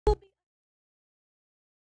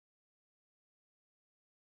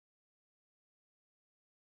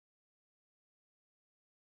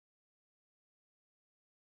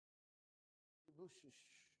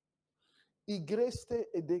Igreste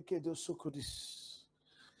edeke do sokudis.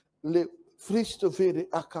 Le fristo vere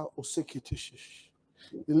aka osekitish.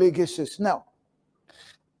 Legacies. Now,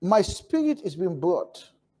 my spirit is being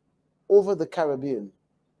brought over the Caribbean,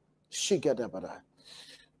 Shigadabada,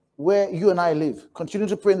 where you and I live. Continue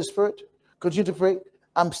to pray in the spirit. Continue to pray.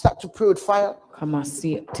 I'm start to pray with fire.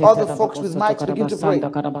 Other folks with mics, begin to pray.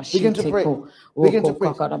 Begin to pray. Begin to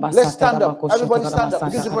pray. Let's stand up. Everybody stand up.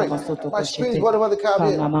 Begin to pray. My spirit is brought over the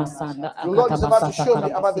Caribbean. The Lord is about to show me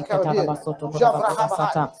about the Caribbean.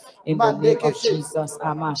 In the name of Jesus,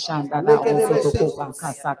 Amashanda Labosoto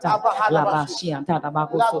Kasata, Labashi and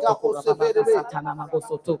Tadabagoso, Satana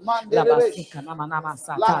Magosoto, Labasika Namanama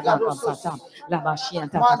Sata, Labasata, Labashi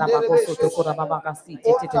and Tadabagoso, Korabagasi,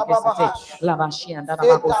 Labashi and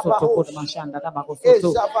Tadabagoso, Kodamashanda Dabagosoto,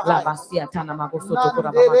 Labasia Tanamagoso,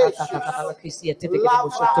 Korabagasa, Kisia,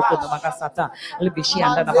 Tedeboso, Kodamagasata, Libishi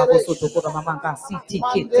and Tadabagoso, Kodamagasi,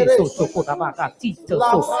 Tikete, Soto, Kodabaga, Tito,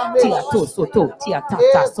 Tiato, Soto,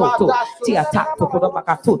 Tiatata, Soto, Tiata,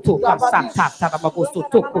 Kodabagato, Kasata, Tadabagoso,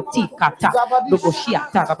 Toko, Tikata, Loboshia,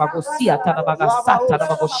 Tadabagosia, Tadabagasata,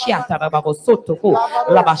 Tabagoshia, Tadabagosoto,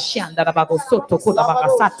 Labashianda, Tabagosoto,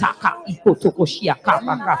 Kodabagasata, Ikotokoshia,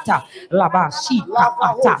 Kabakata, Labashi,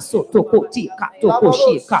 Kata, Soto, Kotika,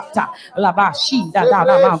 Tokoshikata, Labashinda,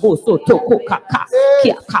 Damagoso, Toko, Kaka,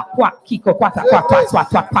 Kiaka, Kiko, Quata,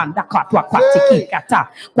 Quata, Panda, Quata, Quatikata,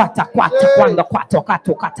 Quata, Quata, Quanda, Quato,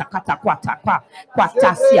 Cato, Kata, Kata, Quata,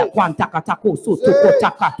 Quatasia, Quanta, Catako, Soto,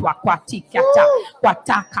 Kota, Catua, Quatikata,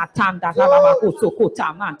 Quata, Catanda, Lamagoso,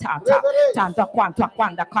 Kota, Mantata, Tanda, Quanta,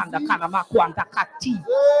 Quanda, Kanda, Kanama, Quanda, Kati,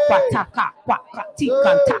 Quataka, Quati,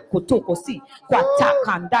 Kanta, Kotoko, Si, Quata,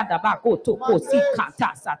 Kanda, Bago, Toko, Si,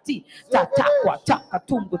 Kata, Sati, Tata, Quata,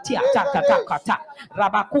 Katungu, Tia, Tata, Kata,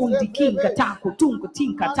 Rabakundi, King, Kataku, Tungu,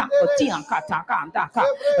 Tinka, Tako, Tian, Kata, Kandaka,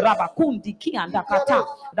 Rabakundi, Kianda, Kata,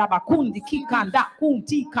 Rabakundi, Kikanda,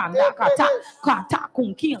 Kunti, Kanda, Kata, Kata,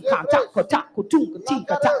 Kunki, Kata, Kata, Kutungu,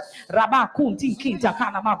 Tinkata, Rabakundi, Kinta,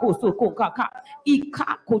 Kanamagoso, Kokaka,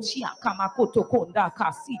 Ika, Kochia, Kamakoto, Konda,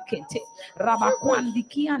 Kasi, Kente, Rabakwandi,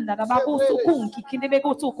 Kianda, Rabagoso, Kunki,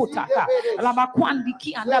 Kinebegoso, Kotaka, Rabakwandi,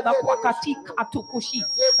 Kianda, Bakwakati, Katukushi,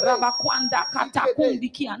 Rabakwanda, Katakundi,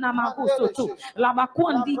 Kiana, Magoso,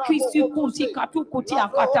 Rabakwandi, Kisu, Kunti,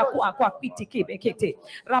 Katukutia, Katakua, Kwapiti, Kebekete,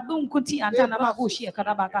 Rabunkuti, Antana, Magushi,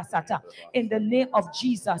 Karabagasata, in the name of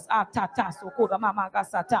Jesus, Atata, Sokora,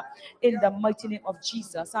 Mamagasata, in the mighty name of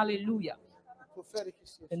Jesus, hallelujah. Prophetic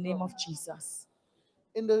is The name of Jesus.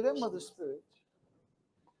 in the realm of the spirit.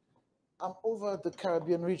 I'm over the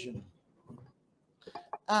Caribbean region,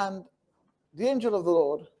 and the angel of the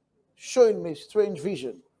Lord showing me strange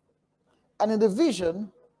vision. And in the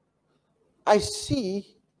vision, I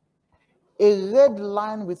see a red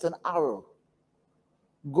line with an arrow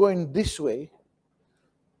going this way,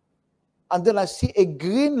 and then I see a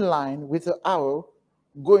green line with an arrow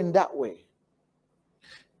going that way.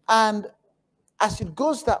 And as it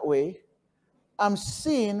goes that way, I'm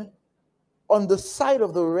seeing on the side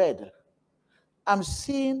of the red, I'm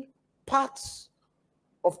seeing parts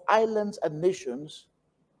of islands and nations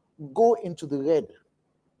go into the red.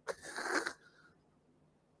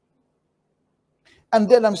 And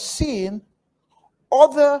then I'm seeing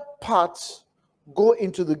other parts go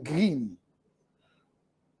into the green.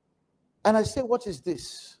 And I say, what is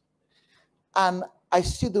this? And I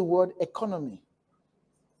see the word economy.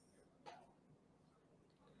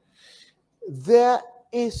 There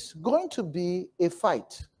is going to be a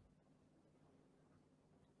fight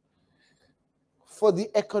for the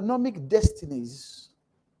economic destinies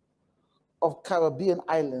of Caribbean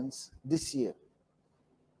islands this year.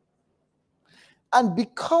 And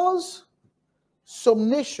because some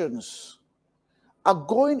nations are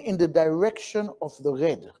going in the direction of the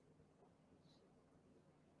red,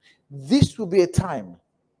 this will be a time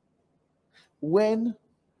when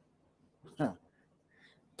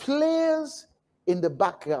players in the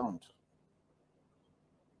background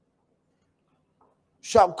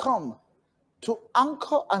shall come to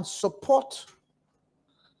anchor and support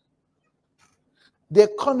the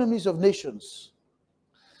economies of nations,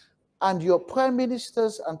 and your prime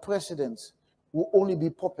ministers and presidents will only be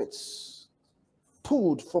puppets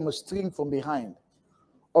pulled from a string from behind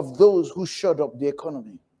of those who shut up the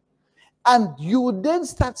economy. And you would then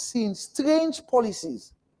start seeing strange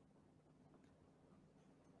policies,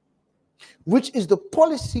 which is the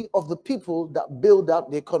policy of the people that build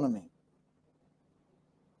out the economy.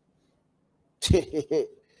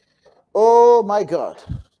 Oh my God.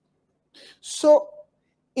 So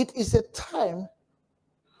it is a time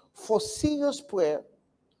for serious prayer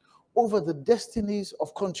over the destinies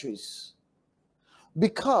of countries,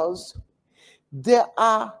 because there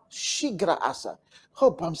are Shigra Asa.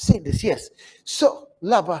 Hope I'm saying this, yes. So,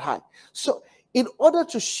 Labahai. So, in order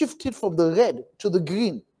to shift it from the red to the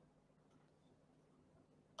green,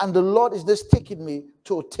 and the Lord is just taking me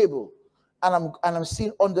to a table, and I'm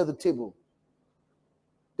seeing under the table.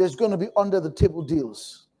 There's going to be under the table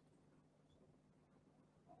deals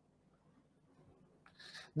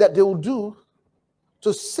that they will do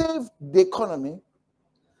to save the economy,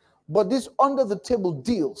 but these under the table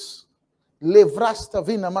deals, Levrasta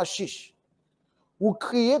Vina Mashish, will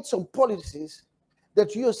create some policies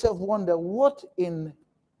that you yourself wonder what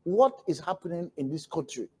is happening in this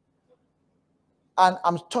country. And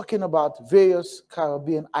I'm talking about various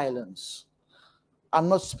Caribbean islands. I'm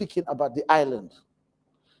not speaking about the island.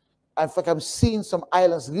 In fact, I'm seeing some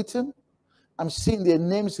islands written. I'm seeing their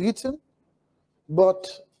names written, but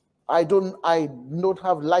I don't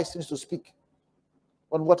have license to speak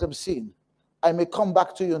on what I'm seeing. I may come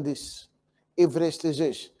back to you on this. But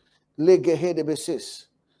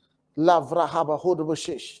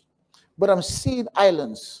I'm seeing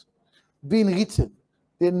islands being written,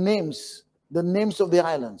 the names of the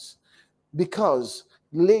islands, because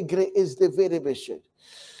Legre is the very best.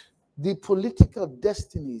 The political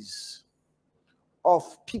destinies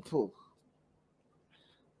of people,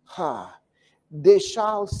 they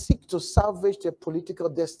shall seek to salvage their political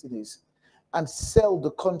destinies and sell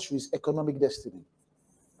the country's economic destiny.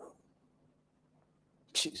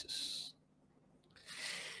 Jesus.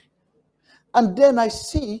 And then I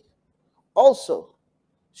see also,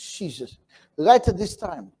 Jesus, right at this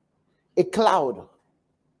time, a cloud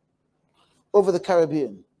over the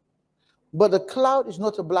Caribbean. But the cloud is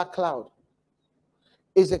not a black cloud.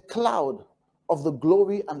 It's a cloud of the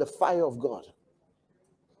glory and the fire of God.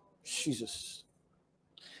 Jesus.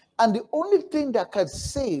 And the only thing that can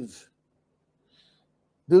save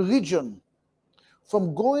the region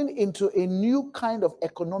from going into a new kind of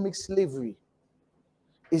economic slavery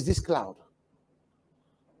is this cloud.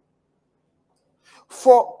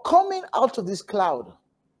 For coming out of this cloud,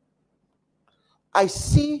 I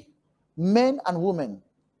see men and women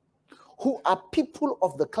who are people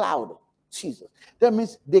of the cloud. Jesus. That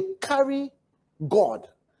means they carry God,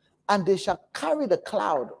 and they shall carry the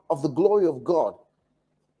cloud of the glory of God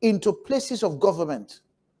into places of government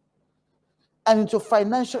and into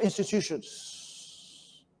financial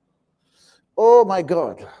institutions. Oh my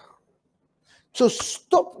God. To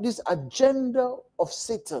stop this agenda of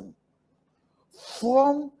Satan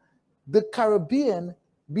from the Caribbean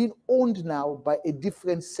being owned now by a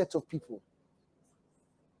different set of people.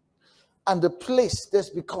 And the place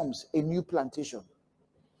just becomes a new plantation.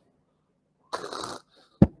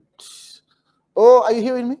 Oh, are you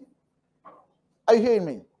hearing me? Are you hearing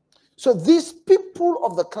me? So these people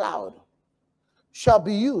of the cloud shall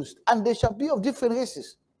be used, and they shall be of different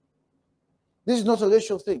races. This is not a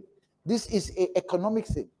racial thing. This is an economic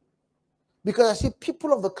thing. Because I see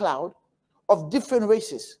people of the cloud of different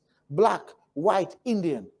races, black, white,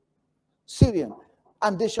 Indian, Syrian,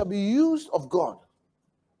 and they shall be used of God.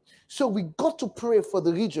 So we got to pray for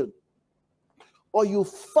the region, or you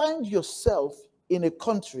find yourself in a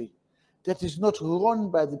country that is not run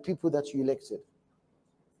by the people that you elected.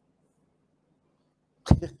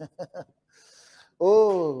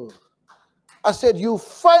 Oh, I said you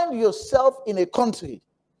find yourself in a country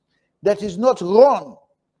that is not run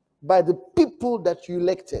by the people that you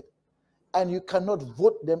elected, and you cannot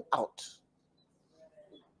vote them out.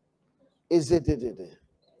 Is it?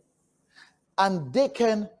 And they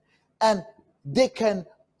can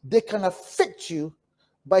affect you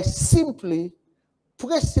by simply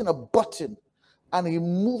pressing a button and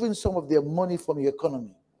removing some of their money from your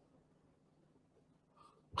economy.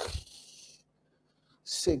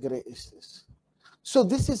 So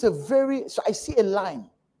this is so I see a line,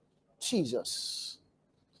 Jesus.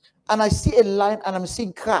 And I see a line and I'm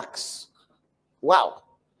seeing cracks. Wow,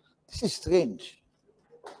 this is strange.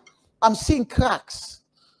 I'm seeing cracks.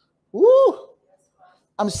 Woo!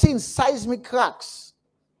 I'm seeing seismic cracks.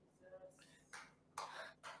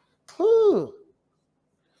 Woo.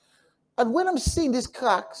 And when I'm seeing these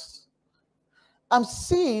cracks, I'm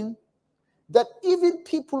seeing that even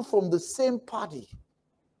people from the same party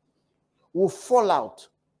will fall out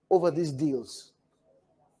over these deals.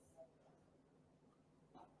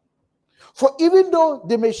 For even though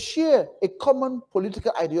they may share a common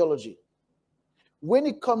political ideology, when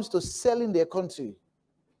it comes to selling their country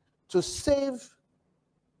to save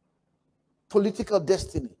political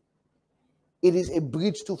destiny, it is a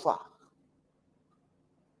bridge too far.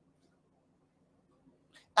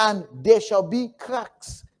 And there shall be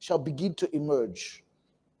cracks shall begin to emerge.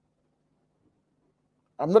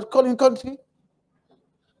 I'm not calling country.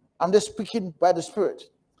 I'm just speaking by the Spirit.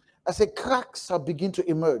 I say cracks shall begin to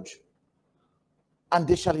emerge, and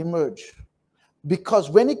they shall emerge. Because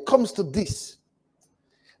when it comes to this,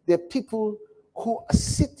 there are people who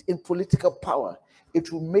sit in political power.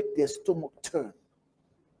 It will make their stomach turn.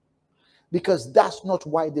 Because that's not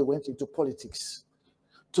why they went into politics,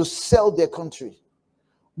 to sell their country.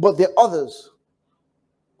 But there are others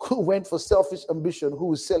who went for selfish ambition, who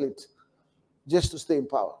will sell it just to stay in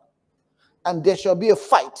power. And there shall be a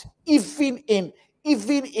fight, even in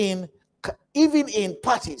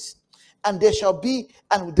parties. And there shall be,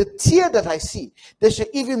 and the tier that I see, there shall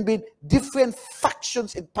even be different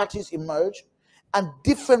factions in parties emerge, and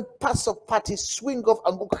different parts of parties swing off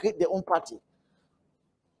and go create their own party.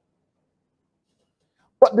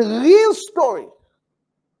 But the real story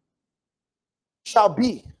shall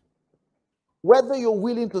be whether you're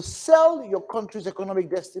willing to sell your country's economic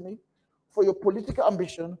destiny for your political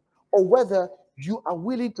ambition, or whether you are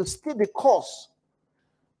willing to stay the course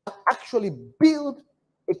and actually build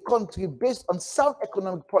a country based on sound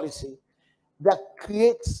economic policy that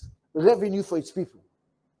creates revenue for its people.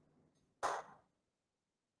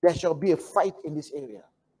 There shall be a fight in this area.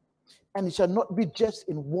 And it shall not be just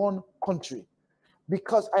in one country.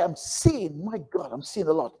 Because I am seeing, my God, I'm seeing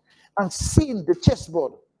a lot. I'm seeing the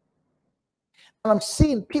chessboard. And I'm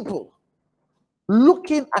seeing people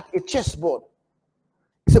looking at a chessboard.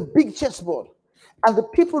 It's a big chessboard. And the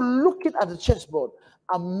people looking at the chessboard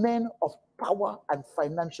are men of power and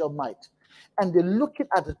financial might. And they're looking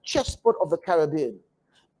at the chessboard of the Caribbean.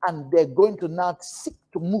 And they're going to now seek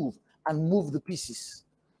to move and move the pieces,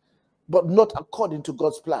 but not according to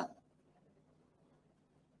God's plan.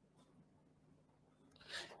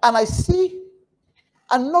 And I see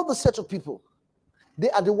another set of people. They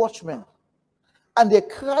are the watchmen. And they're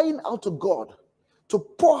crying out to God to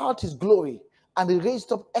pour out his glory. And he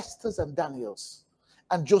raised up Esther's and Daniel's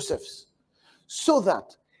and Joseph's, so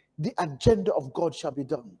that the agenda of God shall be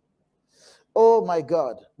done. Oh my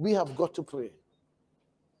God, we have got to pray.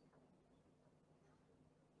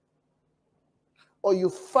 Or you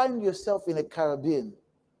find yourself in a Caribbean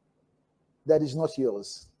that is not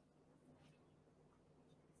yours.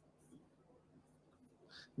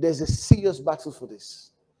 There's a serious battle for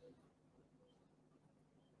this.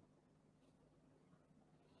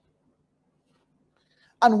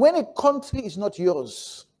 And when a country is not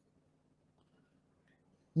yours,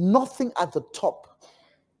 nothing at the top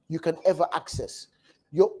you can ever access.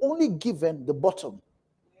 You're only given the bottom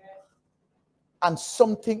and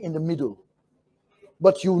something in the middle,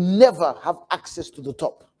 but you never have access to the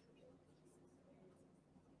top.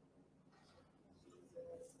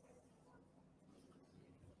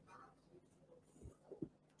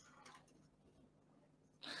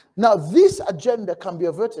 Now, this agenda can be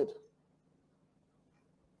averted,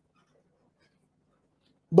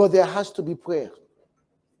 but there has to be prayer.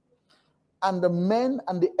 And the men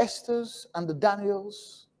and the Esthers and the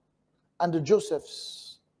Daniels and the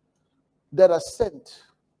Josephs that are sent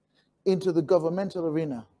into the governmental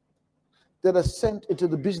arena, that are sent into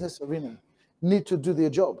the business arena, need to do their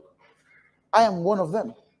job. I am one of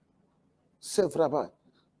them, self-rabbi.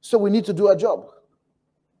 So we need to do our job.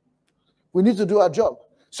 We need to do our job.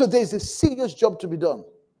 So there's a serious job to be done.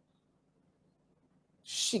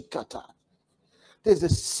 Shikata. There's a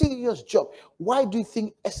serious job. Why do you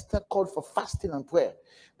think Esther called for fasting and prayer?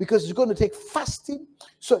 Because it's going to take fasting.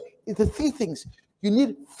 So it's the three things. You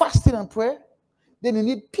need fasting and prayer. Then you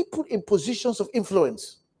need people in positions of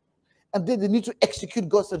influence. And then they need to execute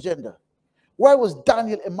God's agenda. Why was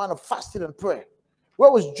Daniel a man of fasting and prayer? Why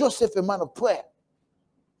was Joseph a man of prayer?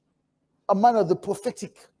 A man of the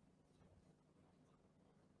prophetic.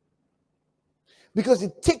 Because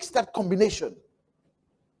it takes that combination.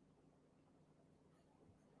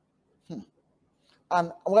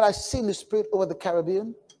 And what I see in the spirit over the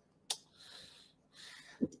Caribbean,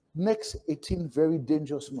 next 18 very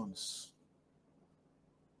dangerous months.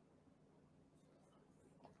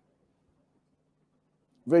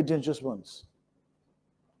 Very dangerous months.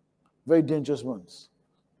 Very dangerous months.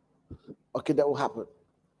 Okay, that will happen.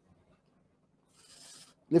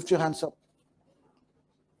 Lift your hands up.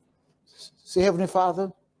 Say, Heavenly Father,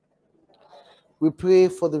 we pray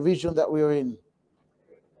for the region that we are in.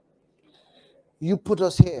 You put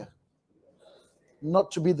us here, not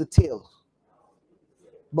to be the tail,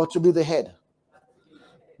 but to be the head.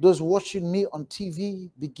 Those watching me on TV,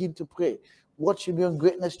 begin to pray. Watching me on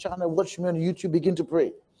Greatness Channel, watching me on YouTube, begin to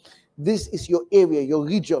pray. This is your area, your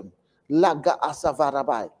region. Laga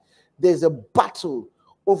Asavarabai. There's a battle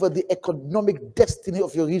over the economic destiny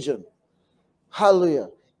of your region. Hallelujah.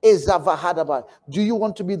 Ezavahadabai. Do you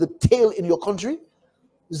want to be the tail in your country?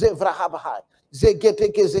 Zevrahabahai.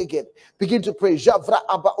 Zegeteke zeget. Begin to pray. Javra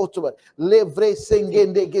aba otoba. Levre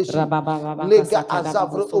sengende geji. Lega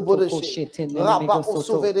azavre oboreshe. Raba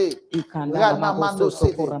osovere. Rana mando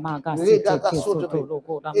seve. Rega da sotobe.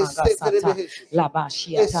 Estefere beheshi.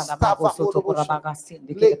 Estava oroboshe.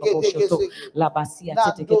 Legeteke zege.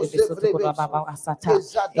 Nando zevre beheshi.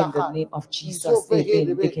 In the name of Jesus,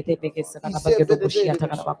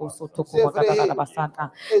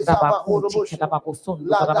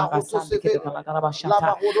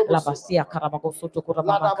 Labasia Karabagosoto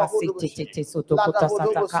Kurabakasiti Sotokota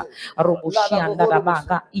Sataka Robushianda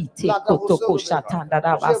Rabaga Ite Kotoko Shatanda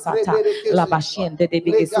Rabasata Labashien de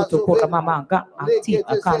Bigesoto Kuramanga Ati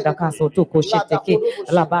Akanda Kasotoko Sheteke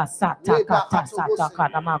Labasata Kata Sata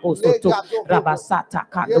Kadamago Soto Rabasata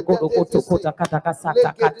Kandogoto Kota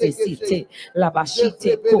Katakasata Kate Site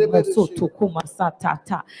Labashite Kumosoto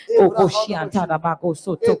Kumasatata Oboshianta Rabago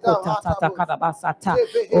Soto Kota Tata Karabasata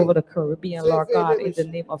over the Caribbean, Lord God, in the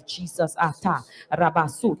name of Jesus. Ata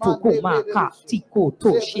Rabasutu Kumaka Tiko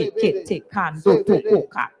Toshe Kete Kando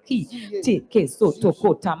Tokoka Teke Soto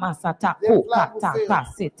Kota Masata Kokata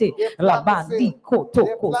Kasete Labandi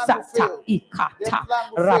Kotoko Sata Ikata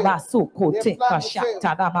Rabasu Kote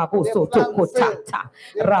Kashata Rabagoso Tokotata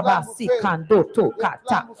Rabasi Kando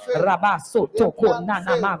Tokata Rabaso Toko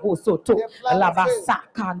Nana Magoso To Labasa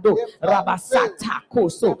Kando Rabasata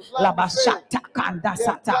Koso Labashata Kanda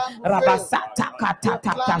Sata Rabasata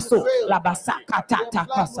Katata So Labasaka Tata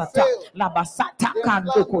Kasata Labasata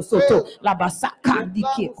Kando Kosoto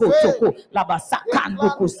Labasakandi Kotoko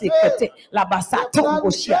Labasakando Kosekete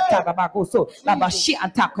Labasatongo Shiata Rabagoso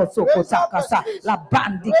Labashiata Kosoko Takasa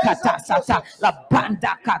Labandi Katasata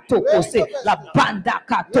Labanda Katokose Labanda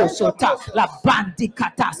Katosota Labandi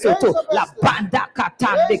Katasoto Labanda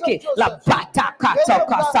Katandeke Labata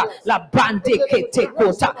Katokasa Labandi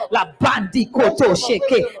Ketekota Labandi Koto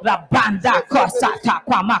Sheke Labanda Kosata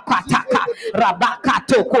Kwamakataka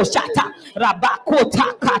Rabakato Koshata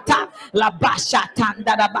Rabakota Kata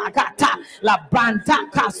Labashatanda Rabagata Labanda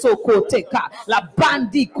Kasokoteka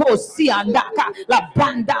Labandi Kosiandaka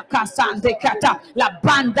Labanda Kasandekata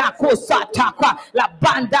Labanda Kosataka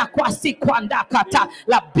Labanda Kwasikwandakata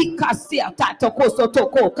Labika Siata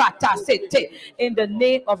Tokosotoko Kata Sete in the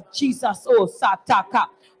name of Jesus, oh Sataka.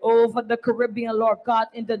 Over the Caribbean, Lord God,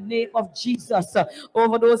 in the name of Jesus,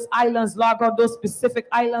 over those islands, Lord God, those specific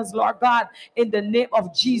islands, Lord God, in the name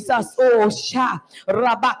of Jesus, oh Sha,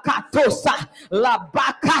 Rabakatosa,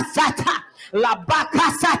 Labakasata,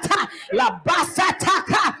 Labakasata,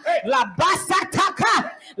 Labasataka,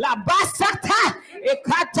 Labasataka, Labasata,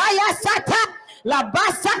 Ekataya Sata,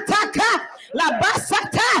 Labasataka,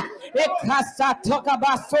 Labasata, Ekasatoka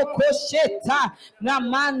Basoko Sheta,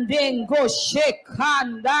 Namandengo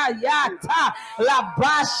Shekanda Yata,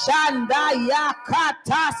 Labashanda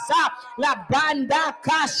Yakatasa, Labanda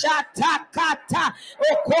Kashata Kata,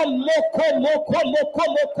 Okomoko,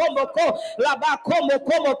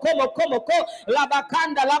 Labakomoko,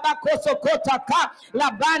 Labakanda Labakoso Kotaka,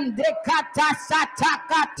 Labande Kata Sata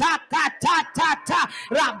Kata,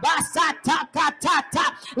 Rabasata Kata,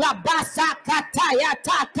 Labasa Kata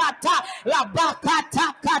Yata Kata,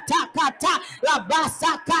 Labakata Kata,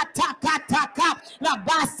 Labasa Kata,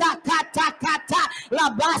 Labasa Kata,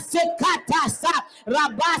 Labase Kata Sa,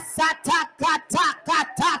 Rabasa Kata,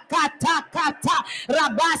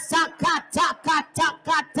 Rabasa Kata,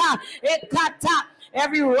 Ekata.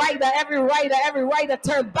 Every rider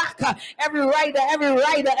turn back. Every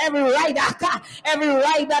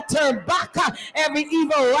rider turn back. Every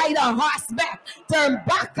evil rider horseback turn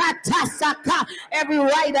back. Tasaka. Every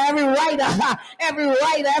rider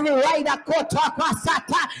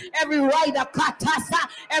kotakwasata. Every rider katasa.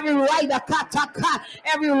 Every rider kataka.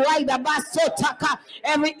 Every rider basotaka.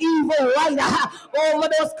 Every evil rider over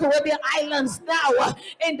those Caribbean islands now.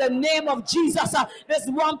 In the name of Jesus, this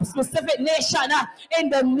one specific nation. In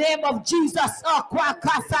the name of Jesus,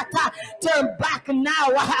 turn back now,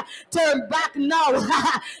 turn back now,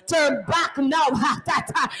 turn back now,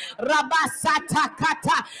 Rabasata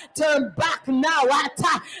Kata, turn back now,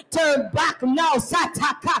 turn back now,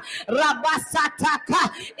 Sataka,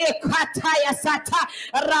 Rabasataka, Ekataya Sata,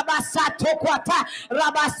 Rabasato Kwata,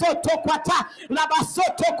 Rabasoto Kwata,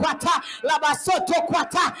 Labasoto Kwata, Labasoto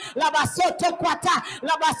Kwata, Labasoto Kwata,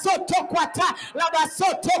 Labasoto Kwata,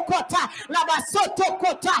 Labasoto Kwata, Labasoto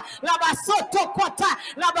Kota, Labasoto Kota,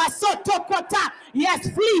 Labasoto Kota, yes,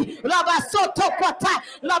 flee, Labasoto Kota,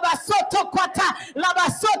 Labasoto Kota,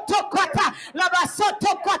 Labasoto Kota,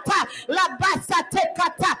 Labasoto Kota, Labasa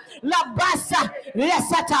Tekata, Labasa,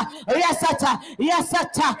 Yesata, Yes, sir. Yes,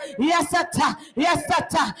 sir. Yes, sir. Yes,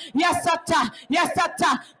 sir. Yes, sir. Yes,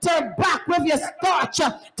 sir. Turn back with your torch.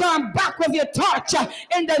 Turn back with your torch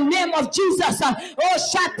in the name of Jesus. Oh,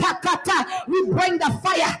 shatakata. We bring the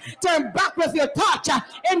fire. Turn back with your torch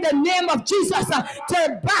in the name of Jesus.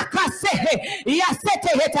 Turn back. Yes, yes,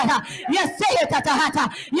 yes, yes,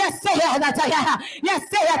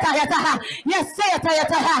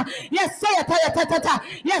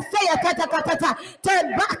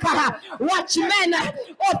 turn back. Watchmen,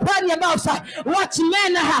 open your mouth.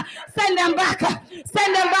 Watchmen, send them back.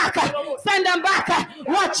 Send them back. Send them back.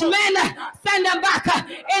 Watchmen, send them back.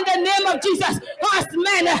 In the name of Jesus.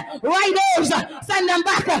 Horsemen, riders, send them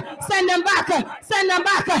back. Send them back. Send them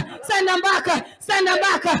back. Send them back. Send them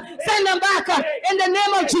back. Send them back. In the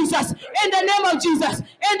name of Jesus. In the name of Jesus.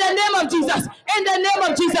 In the name of Jesus. In the name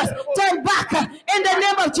of Jesus. Turn back. In the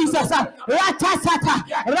name of Jesus. Ratasata.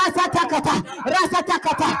 Rasatakata.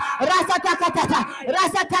 Rasatakata. Rasatakata.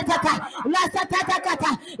 Rasatakata. Rasatakata.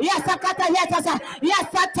 Yasakata. Yasasa.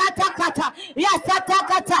 Yasatakata.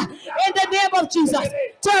 Yasatakata. In the name of Jesus.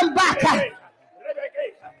 Turn back.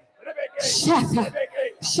 Shata.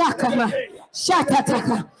 Shakama.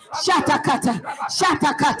 Shatataka. Shatakata,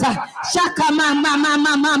 shatakata, shaka mama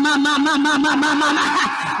mama mama mama mama mama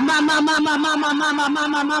mama mama mama mama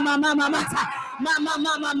mama mama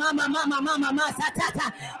mama mama mama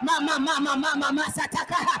satata mama mama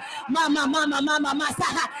sataka mama mama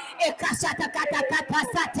saha ekashata kata kata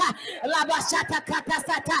sata labashata kata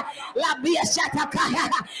sata labia shata kaya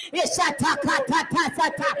eshata kata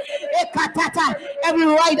sata ekatata every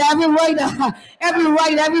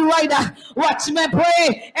rider watchmen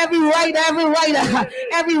pray every rider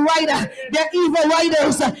they're evil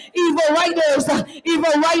riders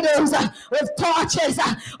with torches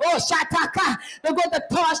oh shataka. They're going to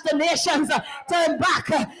torch the nations. Turn back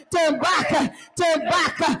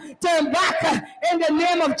in the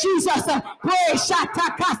name of Jesus. Pray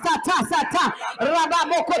shatakasata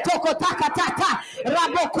rababokotoko takatata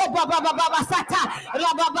rabokobabababasata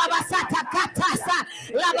rabababasata katasa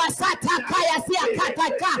labasata kayasia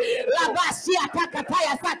kataka labasia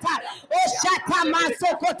takataya sata oshata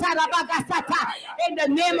masokota rabagasata in the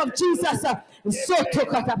name of Jesus.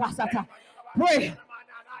 Sotokatabasata. Pray.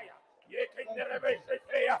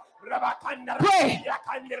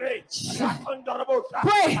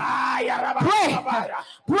 Pray.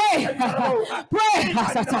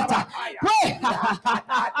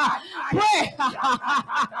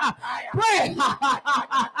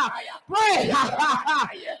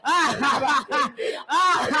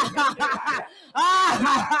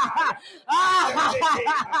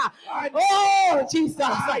 Oh Jesus.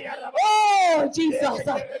 Oh Jesus.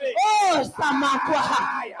 Oh Samakwa.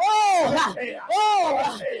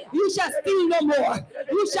 Oh, you shall steal no more.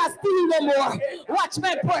 You shall steal no more.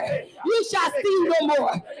 Watchmen pray. You shall steal no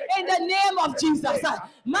more. In the name of Jesus.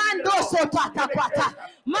 Mando sotata kwata.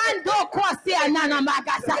 Mando kwasi anana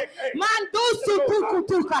magasa. Mando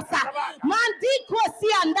sutukutukasa. Mandi kwasi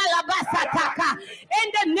andala basataka.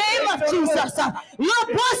 In the name of Jesus.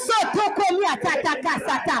 Loboso tokomia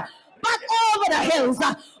tatakasata. Back over the hills,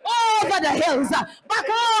 back over the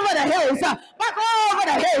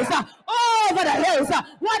hills,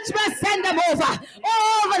 watchmen send them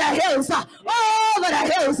over the hills,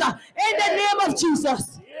 in the name of Jesus.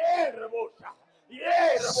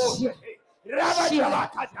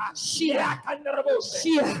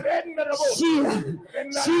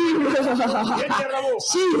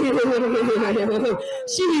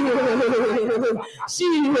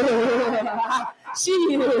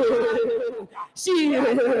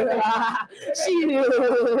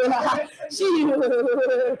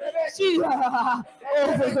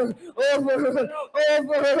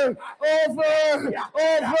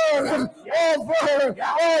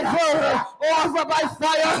 Over by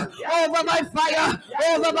fire, over by fire,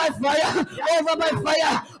 over by fire, over by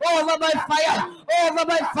fire, over by fire, over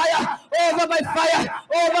by fire, over by fire,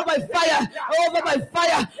 over by fire, over by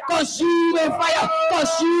fire, consuming fire,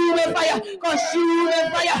 consuming fire,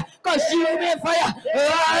 consuming fire, consuming fire.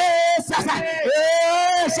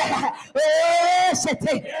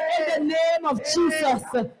 In the name of Jesus.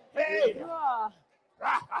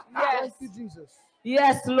 Thank you, Jesus.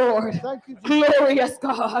 Yes, Lord. Thank you, Jesus. Glorious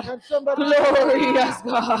God. Glorious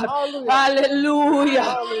God. Hallelujah.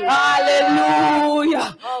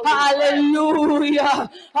 Hallelujah. Hallelujah.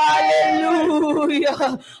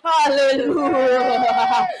 Hallelujah. Hallelujah. Hallelujah.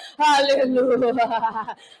 Hallelujah.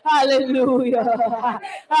 Hallelujah.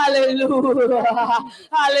 Hallelujah.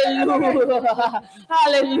 Hallelujah.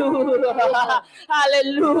 Hallelujah.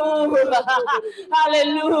 Hallelujah.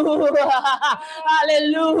 Hallelujah.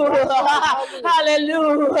 Hallelujah.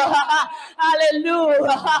 Hallelujah.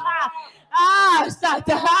 Hallelujah.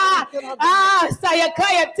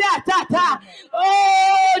 Sayakaya ta.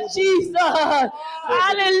 Oh, Jesus.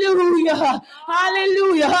 Hallelujah.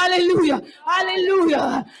 Hallelujah. Hallelujah.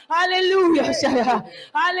 Hallelujah. Hallelujah.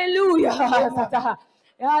 Hallelujah.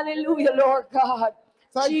 Hallelujah, Lord God.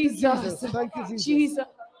 Thank you, Jesus. Jesus. Thank you, Jesus. Jesus.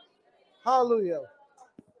 Hallelujah.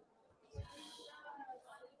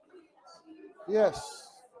 Yes.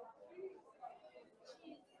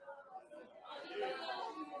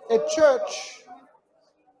 A church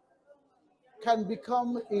can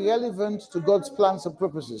become irrelevant to God's plans and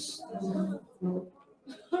purposes.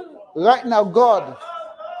 Right now, God,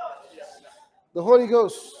 the Holy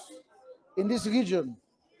Ghost, in this region,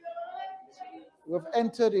 we have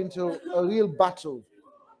entered into a real battle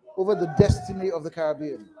over the destiny of the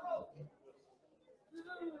Caribbean.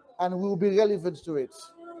 And we will be relevant to it.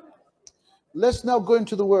 Let's now go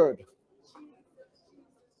into the Word.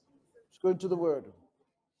 Let's go into the Word.